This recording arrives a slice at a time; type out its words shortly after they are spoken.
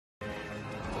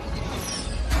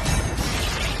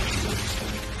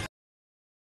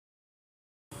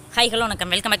Hi hello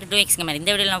வணக்கம் welcome back to X gamer. இந்த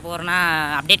வீடியோவில் நான் போகிறேன்னா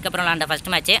அப்டேட்க்கு அப்புறம் விளாண்ட ஃபஸ்ட்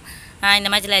மேட்ச்சு. இந்த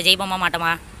மேட்ச்சில் ஜெயிப்போமா மாட்டோமா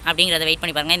அப்படிங்கிறத வெயிட்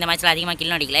பண்ணி பாருங்கள். இந்த மேட்ச்சில் அதிகமாக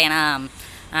கில்லும் அடிக்கல, ஏன்னா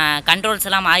கண்ட்ரோல்ஸ்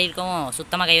எல்லாம் மாறி இருக்கும்,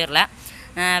 சுத்தமாக கை வரல.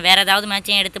 வேறு ஏதாவது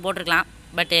மேட்சையும் எடுத்து போட்டிருக்கலாம்,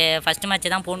 பட்டு ஃபஸ்ட்டு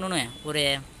மேட்ச்சை தான் போடணுன்னு ஒரு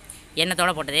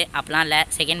எண்ணத்தோடு போட்டது. அப்போலாம் இல்லை,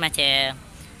 செகண்ட் மேட்ச்சை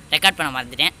ரெக்கார்ட் பண்ண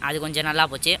மறந்துட்டேன், அது கொஞ்சம் நல்லா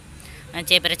போச்சு.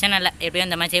 சரி பிரச்சனை இல்லை, எப்படியும்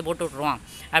இந்த மேட்ச்சே போட்டு விட்ருவோம்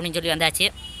அப்படின்னு சொல்லி வந்தாச்சு.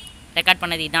 ரெக்கார்ட்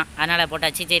பண்ணது இதுதான், அதனால்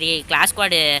போட்டாச்சு. சரி, கிளாஸ்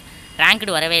ஸ்குவாடு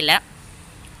ரேங்க்டு வரவே இல்லை.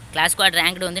 கிளாஸ் ஸ்குவாட்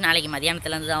ரேங்க்டு வந்து நாளைக்கு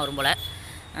மதியானத்துலேருந்து தான் வரும் போல்,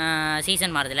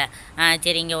 சீசன் மாறுதில்ல.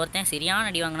 சரி, இங்கே ஒருத்தன் சரியான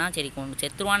அடி வாங்கினா, சரி கொண்டு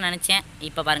செத்துருவான்னு நினச்சேன்.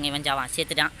 இப்போ பாருங்கள், இவன் ஜாவான்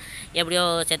செத்துட்டான். எப்படியோ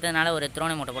செத்ததுனால ஒரு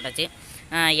த்ரோனை மூட்டை போட்டாச்சு.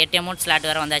 8 அமௌண்ட் ஸ்லாட்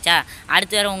வேறு வந்தாச்சா.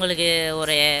 அடுத்து வேறு உங்களுக்கு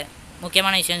ஒரு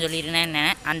முக்கியமான விஷயம்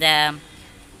சொல்லியிருந்தேன். அந்த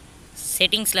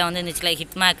செட்டிங்ஸில் வந்து இருந்துச்சுல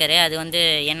ஹிட்மாக்கரு, அது வந்து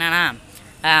என்னன்னா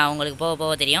உங்களுக்கு போக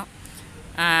போக தெரியும்.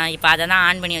 இப்போ அதை தான்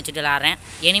ஆன் பண்ணி வச்சுட்டு விளாட்றேன்.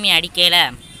 எனிமி அடிக்கையில்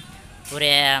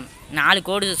ஒரு 4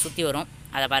 கோடு சுற்றி வரும்,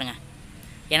 அதை பாருங்கள்.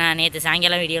 ஏன்னா நேற்று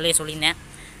சாயங்காலம் வீடியோலேயே சொல்லியிருந்தேன்,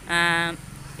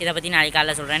 இதை பற்றி நாளைக்கு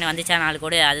காலையில் சொல்கிறேன்னு வந்துச்சா 4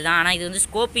 கோடு அதுதான். ஆனால் இது வந்து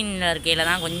ஸ்கோப்பின் இருக்கையில்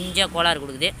தான் கொஞ்சம் கோளாறு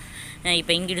கொடுக்குது.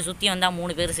 இப்போ இங்கிட்டு சுற்றி வந்தால்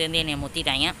 3 பேர் சேர்ந்து என்னை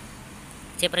முற்றிட்டாங்க.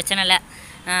 சரி பிரச்சனை இல்லை,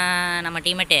 நம்ம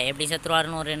டீம்மேட்டு எப்படி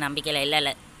செத்துருவாருன்னு ஒரு நம்பிக்கையில்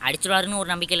இல்லை அடிச்சுடுவாருன்னு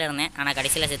ஒரு நம்பிக்கையில் இருந்தேன். ஆனால்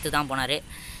கடைசியில் செத்து தான் போனார்.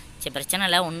 சரி பிரச்சனை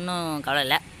இல்லை, ஒன்றும் கவலை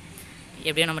இல்லை.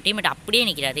 எப்படியோ நம்ம டீம்மேட் அப்படியே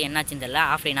நிற்கிறாரு, என்னாச்சுன்னு தெரியல.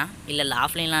 ஆஃப்லைனா இல்லை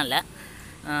ஆஃப்லைன்லாம் இல்லை,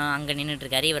 அங்கே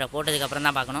நின்றுட்டுருக்காரு. இவரை போட்டதுக்கப்புறம்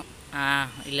தான் பார்க்கணும்.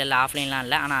 இல்லை ஆஃப்லைன்லாம்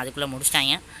இல்லை, ஆனால் அதுக்குள்ளே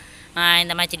முடிச்சிட்டாங்க.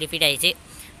 இந்த மேட்ச் டிஃபீட் ஆகிடுச்சு.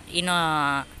 இன்னும்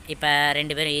இப்போ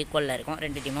 2 பேரும் ஈக்குவலில் இருக்கும்,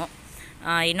 2 டீமும்.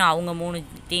 இன்னும் அவங்க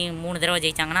 3 தடவை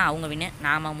ஜெயித்தாங்கன்னா அவங்க வின்னு,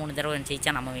 நாம் 3 தடவை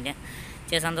ஜெயித்தா நம்ம வின்னு.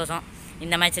 சரி சந்தோஷம்.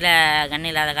 இந்த மேட்ச்சில் கன்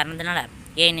இல்லாத காரணத்தினால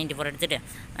A94 எடுத்துகிட்டு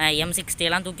M60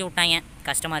 எல்லாம் தூக்கி விட்டாங்க,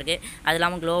 கஷ்டமாக இருக்குது. அது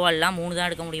இல்லாமல் க்ளோவால்லாம் 3 தான்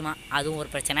எடுக்க முடியுமா, அதுவும் ஒரு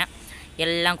பிரச்சனை.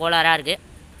 எல்லாம் கோளாறாக இருக்குது.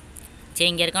 சரி,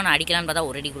 இங்கே இருக்கோம், நான் அடிக்கலான்னு பார்த்தா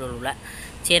ஒரு அடி கூட உள்ள.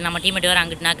 சரி, நம்ம டீம்மேட் வேறு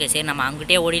அங்கிட்டுனாக்கு, சரி நம்ம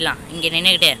அங்கிட்டே ஓடிடலாம், இங்கே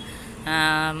நின்றுக்கிட்டே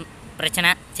பிரச்சனை.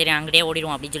 சரி அங்கிட்டே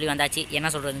ஓடிடுவோம் அப்படின்னு சொல்லி வந்தாச்சு. என்ன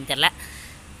சொல்கிறதுன்னு தெரில.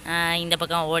 இந்த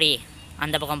பக்கம் ஓடி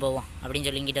அந்த பக்கம் போவோம் அப்படின்னு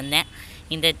சொல்லி இங்கிட்டு வந்தேன்.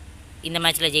 இந்த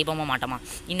மேட்ச்சில் ஜெயிப்போமா மாட்டோமா.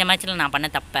 இந்த மேட்ச்சில் நான் பண்ண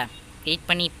தப்பை வெயிட்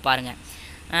பண்ணி பாருங்கள்.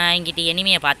 இங்கிட்டு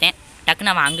எனிமையை பார்த்தேன்,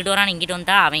 டக்குன்னு அவன் அங்கிட்டு வரான், இங்கிட்டு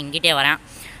வந்தால் அவன் இங்கிட்டே வரான்.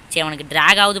 சரி, அவனுக்கு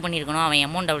ட்ராகாவது பண்ணியிருக்கணும், அவன்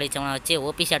M1W அவனை வச்சு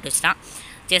ஓபி ஷாட் வச்சுட்டான்.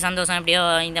 சரி சந்தோஷம். எப்படியோ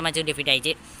இந்த மேட்ச்சுக்கு டிஃபீட்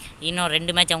ஆகிடுச்சு. இன்னும்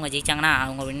 2 மேட்ச் அவங்க ஜெயிச்சாங்கன்னா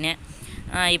அவங்க வின்னு.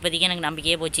 இப்போதைக்கு எனக்கு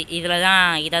நம்பிக்கையே போச்சு.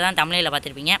 இதை தான் தமிழில்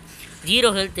பார்த்துருப்பீங்க. 0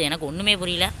 ஹெல்த், எனக்கு ஒன்றுமே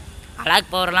புரியல. அலாக்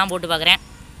பவரெல்லாம் போட்டு பார்க்குறேன்,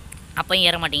 அப்போயும்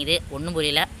ஏற மாட்டேங்குது, ஒன்றும்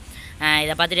புரியல.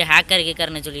 இதை பார்த்துட்டு ஹேக்கர்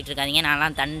கேக்கர்னு சொல்லிட்டு இருக்காதிங்க.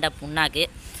 நான்லாம் தண்டை புண்ணாக்கு,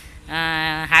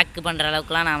 ஹேக்கு பண்ணுற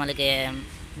அளவுக்குலாம் நம்மளுக்கு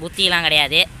புத்தியெலாம்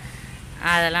கிடையாது.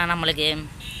 அதெல்லாம் நம்மளுக்கு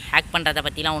ஹேக் பண்ணுறதை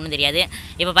பற்றிலாம் ஒன்றும் தெரியாது.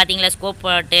 இப்போ பார்த்தீங்களா, ஸ்கோப்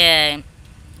போட்டு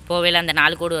போவேல அந்த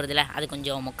 4 கோடு வருதுல்ல, அது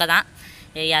கொஞ்சம் மொக்க தான்.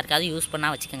 யாருக்காவது யூஸ்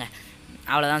பண்ணால் வச்சுக்கோங்க,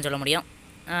 அவ்வளோதான் சொல்ல முடியும்.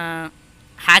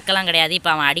 ஹேக்கெல்லாம் கிடையாது. இப்போ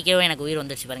அவன் அடிக்கவே எனக்கு உயிர்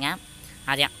வந்துடுச்சு பாருங்கள்.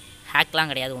 அதான் ஹேக்லாம்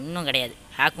கிடையாது, ஒன்றும் கிடையாது.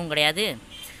 ஹேக்கும் கிடையாது,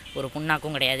 ஒரு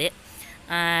புண்ணாக்கும் கிடையாது.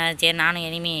 சரி, நானும்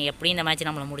இனிமே எப்படியும் இந்த மேட்ச்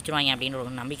நம்மளை முடிச்சுருவாங்க அப்படின்னு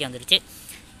ஒரு நம்பிக்கை வந்துடுச்சு.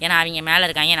 ஏன்னா அவங்க மேலே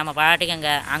இருக்காங்க, நம்ம பாட்டுக்கு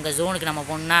அங்கே ஜோனுக்கு நம்ம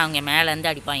போகணுன்னா அவங்க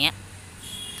மேலேருந்து அடிப்பாங்க.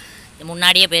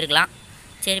 முன்னாடியே போயிருக்கலாம்.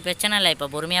 சரி பிரச்சனை இல்லை, இப்போ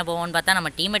பொறுமையாக போவோன்னு பார்த்தா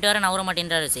நம்ம டீம்மேட் வேறு நவர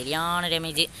மாட்டேன்றாரு, சரியான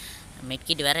டேமேஜ்.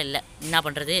 மெட்கிட் வேறு இல்லை, என்ன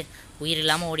பண்ணுறது, உயிர்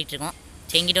இல்லாமல் ஓடிட்டுருக்கோம்.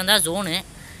 செங்கிட்டு வந்தால் ஜோனு,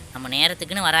 நம்ம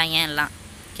நேரத்துக்குன்னு வராங்க, எல்லாம்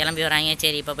கிளம்பி வராங்க.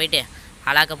 சரி இப்போ போய்ட்டு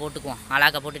அலாக்கை போட்டுக்குவோம்,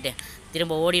 அலாக்கை போட்டுட்டு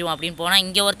திரும்ப ஓடிடுவோம் அப்படின்னு போனால்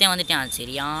இங்கே ஒருத்தன் வந்துட்டான்,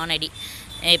 சரியான அடி.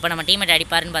 இப்போ நம்ம டீம்மேட்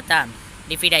அடிப்பாருன்னு பார்த்தா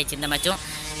டிஃபீட் ஆகிடுச்சு இந்த மேட்சும்.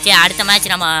 சரி, அடுத்த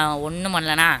மேட்ச் நம்ம ஒன்றும்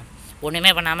பண்ணலன்னா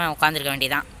ஒன்றுமே பண்ணாமல் உட்காந்துருக்க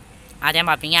வேண்டியதான். அதான்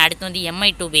பார்ப்பீங்க. அடுத்து வந்து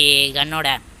MI2B கன்னோட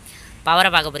பவரை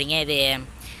பார்க்க போகிறீங்க. இது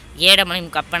AWM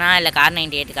கப்பனா இல்லை கார்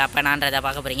 98 கப்பனான்றதை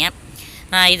பார்க்க போகிறீங்க.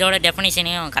 இதோட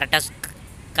டெஃபினிஷனையும் கரெக்டாக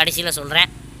கடைசியில் சொல்கிறேன்.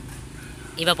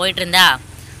 இப்போ போயிட்டுருந்தா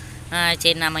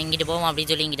சரி நம்ம இங்கிட்டு போவோம்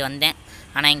அப்படின்னு சொல்லி இங்கிட்டு வந்தேன்.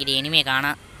 ஆனால் இங்கிட்டு இனிமே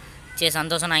காணோம். சரி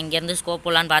சந்தோஷம். நான் இங்கேருந்து ஸ்கோப்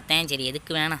விடலான்னு பார்த்தேன். சரி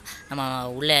எதுக்கு வேணாம், நம்ம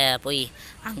உள்ளே போய்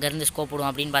அங்கேருந்து ஸ்கோப் விடுவோம்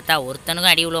அப்படின்னு பார்த்தா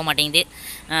ஒருத்தனுக்கும் அடி விழுவ மாட்டேங்குது.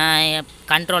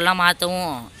 கண்ட்ரோல்லாம்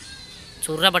மாற்றவும்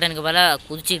சுடுற பட்டனுக்கு போல்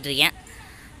குதிச்சிக்கிட்டு இருக்கேன்.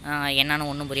 என்னன்னு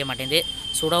ஒன்றும் புரிய மாட்டேங்குது,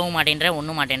 சுடவும் மாட்டேன்றேன்,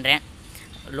 ஒன்றும் மாட்டேன்றேன்.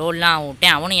 லோடெலாம்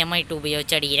விட்டேன், அவனும் MI2B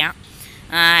வச்சு அடிக்கிறான்.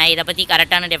 இதை பற்றி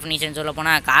கரெக்டான டெஃபினிஷன் சொல்ல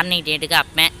போனால் கார் 98க்கு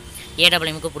அப்பேன்,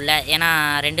 AWMக்கு புள்ள. ஏன்னா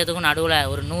 2த்துக்கும் நடுவில்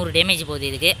ஒரு 100 டேமேஜ் போகுது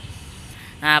இதுக்கு.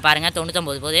 பாருங்கள்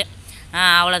 99 போகுது.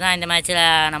 அவ்வளோதான். இந்த மேட்ச்சில்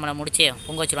நம்மளை முடிச்சு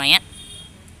பொங்க வச்சுருவாங்க.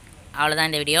 அவ்வளோதான்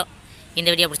இந்த வீடியோ. இந்த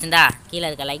வீடியோ பிடிச்சிருந்தா கீழே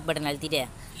இருக்க லைக் பட்டன் அழுத்திட்டு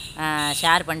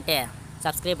ஷேர் பண்ணிட்டு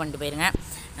சப்ஸ்கிரைப் பண்ணிட்டு போயிருங்க.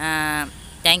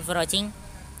 தேங்க்ஸ் ஃபார் வாட்சிங்.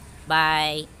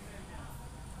 பாய்.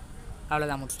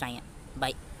 அவ்வளோதான், முடிச்சிட்டாங்க.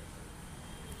 பாய்.